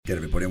G'day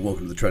everybody and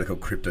welcome to the Trader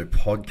Cobb Crypto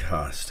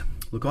Podcast.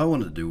 Look, I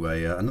wanted to do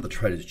another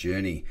Trader's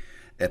Journey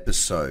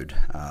episode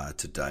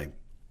today.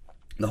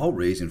 The whole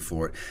reason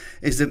for it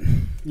is that,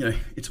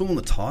 it's all in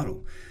the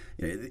title.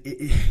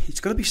 It's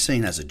got to be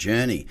seen as a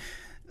journey.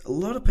 A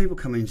lot of people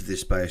come into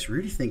this space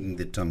really thinking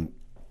that,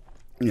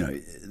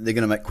 they're going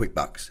to make quick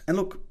bucks. And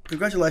look,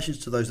 congratulations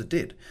to those that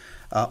did.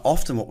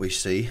 Often what we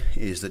see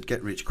is that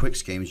get-rich-quick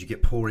schemes, you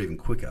get poor even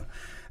quicker.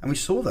 And we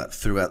saw that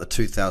throughout the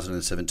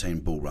 2017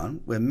 bull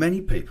run, where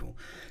many people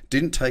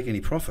didn't take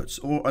any profits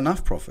or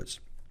enough profits,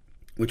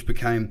 which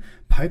became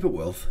paper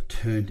wealth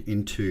turned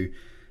into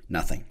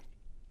nothing.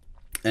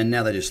 And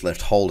now they're just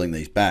left holding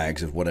these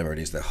bags of whatever it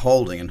is they're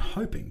holding and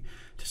hoping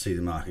to see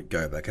the market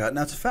go back out.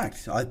 Now, it's a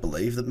fact. I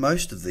believe that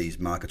most of these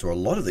markets, or a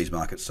lot of these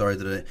markets,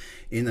 that are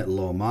in that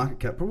lower market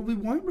cap probably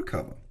won't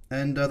recover.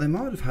 And they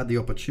might have had the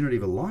opportunity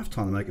of a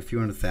lifetime to make a few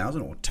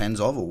 $100,000 or tens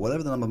of, or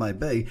whatever the number may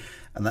be,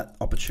 and that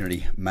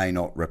opportunity may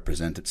not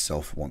represent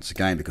itself once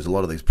again because a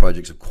lot of these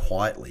projects have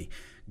quietly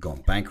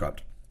gone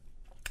bankrupt.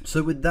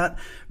 So with that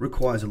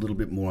requires a little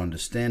bit more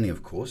understanding,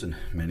 of course, and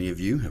many of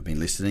you have been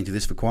listening to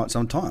this for quite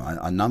some time.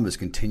 Our numbers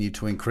continue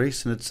to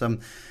increase, and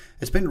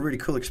it's been a really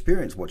cool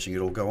experience watching it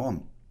all go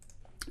on.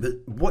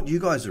 But what you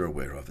guys are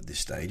aware of at this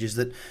stage is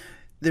that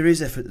there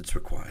is effort that's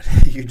required.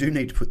 You do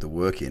need to put the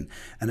work in,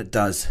 and it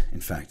does,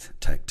 in fact,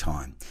 take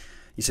time.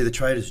 You see, the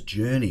Trader's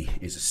Journey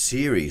is a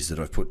series that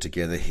I've put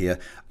together here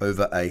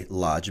over a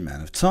large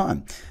amount of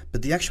time.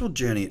 But the actual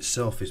journey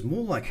itself is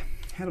more like,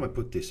 how do I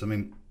put this? I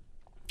mean,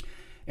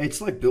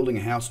 it's like building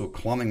a house or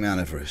climbing Mount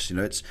Everest.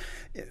 It's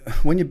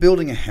when you're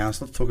building a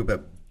house, let's talk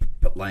about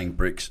laying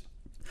bricks.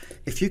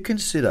 If you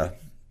consider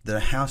that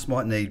a house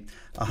might need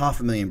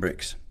 500,000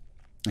 bricks,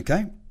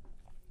 okay?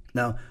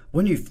 Now,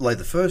 when you lay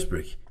the first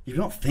brick, you're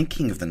not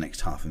thinking of the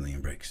next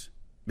 500,000 bricks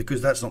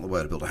because that's not the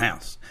way to build a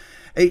house.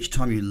 Each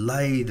time you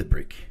lay the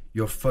brick,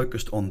 you're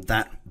focused on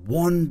that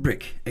one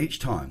brick. Each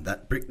time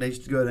that brick needs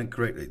to go down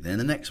correctly, then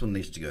the next one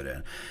needs to go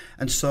down,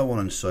 and so on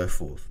and so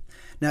forth.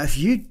 Now, if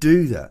you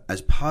do that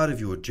as part of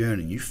your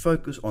journey, you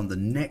focus on the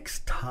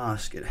next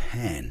task at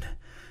hand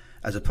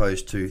as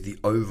opposed to the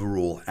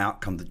overall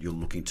outcome that you're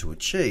looking to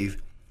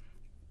achieve,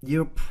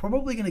 you're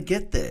probably going to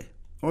get there,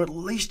 or at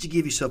least you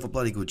give yourself a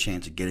bloody good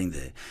chance of getting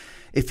there.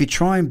 If you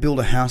try and build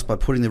a house by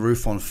putting the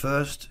roof on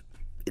first,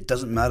 it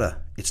doesn't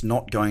matter. It's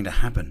not going to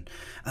happen.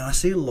 And I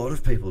see a lot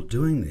of people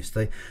doing this.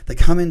 They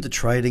come into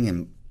trading,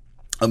 and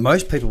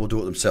most people will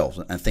do it themselves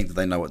and think that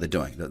they know what they're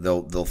doing.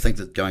 They'll think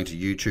that going to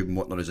YouTube and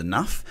whatnot is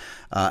enough,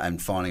 and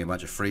finding a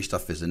bunch of free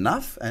stuff is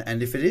enough.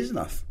 And if it is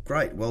enough,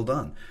 great, well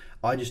done.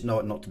 I just know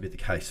it not to be the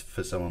case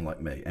for someone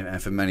like me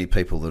and for many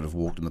people that have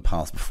walked in the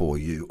path before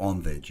you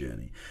on their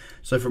journey.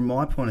 So from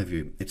my point of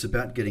view, it's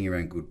about getting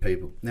around good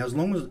people. Now, as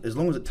long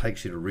as it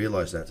takes you to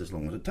realize that, as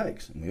long as it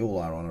takes, and we all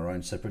are on our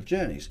own separate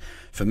journeys.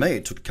 For me,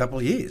 it took a couple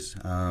of years.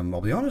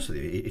 I'll be honest with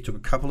you, it took a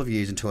couple of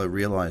years until I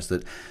realized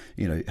that,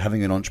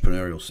 having an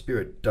entrepreneurial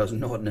spirit does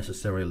not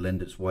necessarily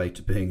lend its way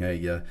to being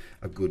a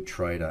good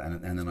trader.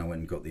 And then I went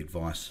and got the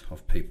advice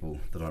of people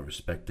that I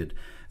respected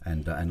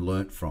and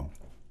learnt from.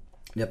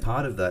 Now,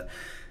 part of that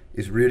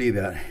is really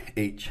about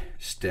each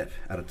step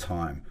at a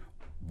time.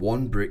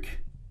 One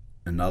brick,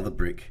 another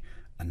brick,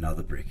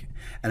 another brick.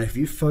 And if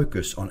you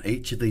focus on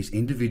each of these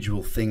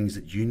individual things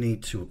that you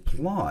need to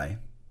apply,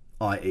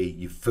 i.e.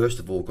 you've first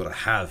of all got to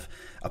have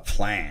a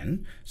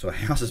plan. So a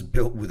house is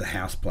built with a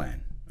house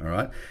plan, all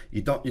right?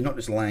 You're not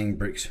just laying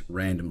bricks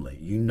randomly.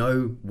 You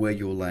know where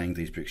you're laying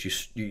these bricks.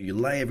 You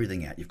lay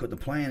everything out. You've got the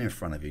plan in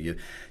front of you.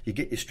 You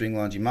get your string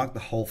lines, you mark the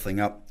whole thing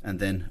up, and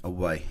then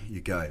away you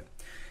go.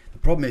 The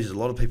problem is a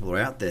lot of people are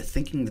out there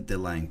thinking that they're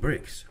laying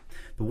bricks,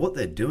 but what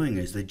they're doing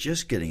is they're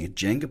just getting a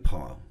Jenga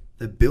pile.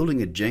 They're building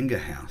a Jenga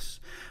house,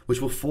 which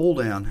will fall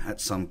down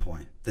at some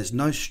point. There's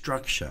no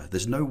structure.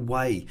 There's no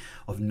way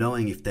of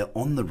knowing if they're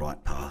on the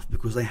right path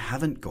because they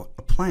haven't got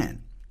a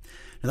plan.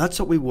 Now, that's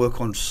what we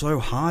work on so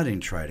hard in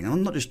trading. And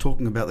I'm not just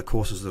talking about the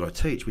courses that I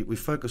teach. We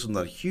focus on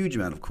that a huge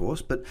amount, of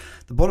course, but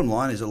the bottom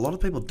line is a lot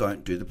of people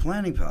don't do the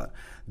planning part.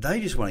 They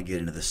just want to get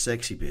into the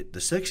sexy bit.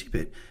 The sexy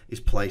bit is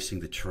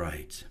placing the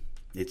trades.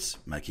 It's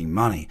making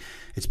money.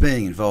 It's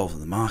being involved in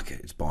the market.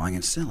 It's buying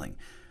and selling.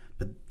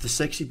 But the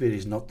sexy bit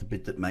is not the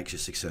bit that makes you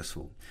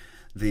successful.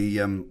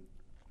 The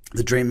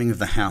dreaming of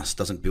the house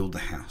doesn't build the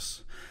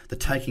house. The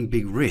taking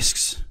big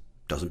risks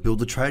doesn't build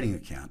the trading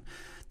account.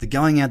 The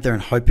going out there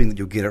and hoping that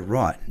you'll get it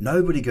right.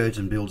 Nobody goes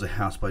and builds a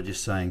house by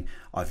just saying,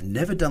 I've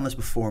never done this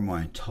before in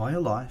my entire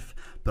life,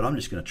 but I'm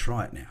just going to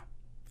try it now.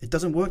 It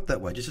doesn't work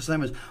that way. Just the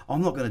same as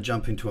I'm not going to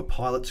jump into a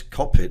pilot's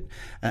cockpit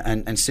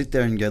and sit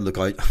there and go, look,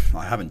 I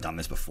haven't done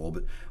this before,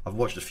 but I've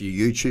watched a few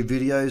YouTube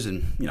videos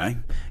and, it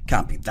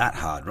can't be that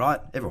hard,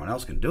 right? Everyone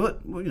else can do it.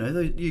 Well,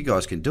 you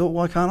guys can do it.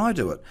 Why can't I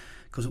do it?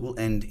 Because it will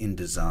end in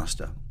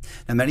disaster.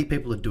 Now, many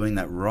people are doing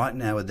that right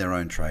now with their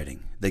own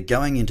trading. They're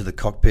going into the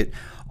cockpit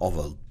of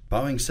a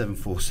Boeing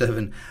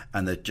 747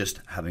 and they're just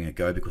having a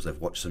go because they've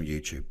watched some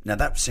YouTube. Now,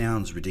 that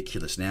sounds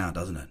ridiculous now,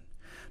 doesn't it?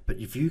 But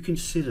if you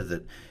consider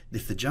that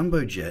if the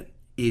jumbo jet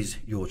is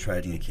your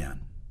trading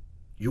account,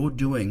 you're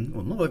doing,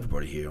 well, not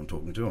everybody here I'm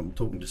talking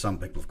to some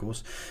people, of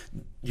course,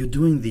 you're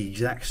doing the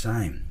exact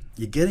same.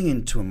 You're getting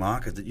into a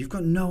market that you've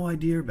got no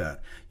idea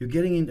about. You're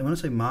getting into, when I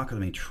say market, I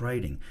mean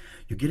trading.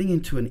 You're getting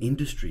into an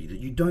industry that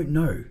you don't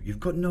know. You've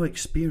got no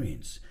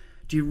experience.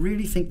 Do you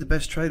really think the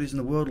best traders in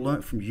the world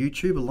learnt from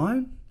YouTube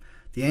alone?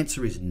 The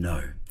answer is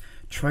no.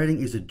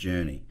 Trading is a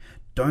journey.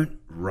 Don't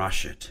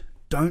rush it.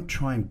 Don't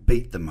try and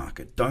beat the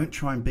market. Don't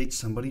try and beat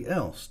somebody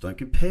else. Don't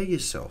compare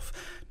yourself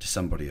to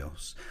somebody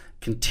else.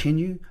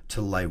 Continue to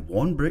lay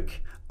one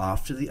brick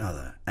after the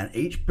other, and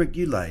each brick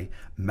you lay,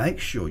 make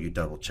sure you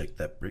double check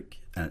that brick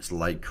and it's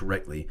laid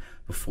correctly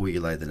before you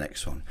lay the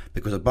next one,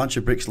 because a bunch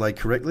of bricks laid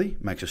correctly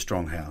makes a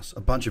strong house.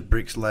 A bunch of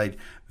bricks laid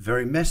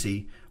very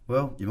messy,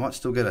 well, you might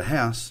still get a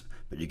house,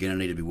 but you're going to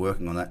need to be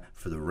working on that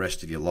for the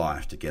rest of your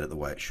life to get it the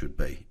way it should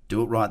be.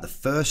 Do it right the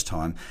first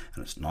time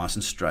and it's nice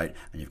and straight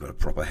and you've got a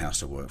proper house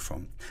to work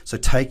from. So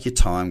take your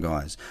time,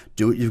 guys.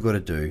 Do what you've got to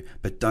do,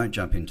 but don't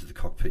jump into the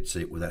cockpit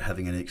seat without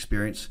having any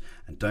experience,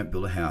 and don't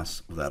build a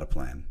house without a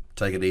plan.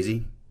 Take it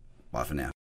easy. Bye for now.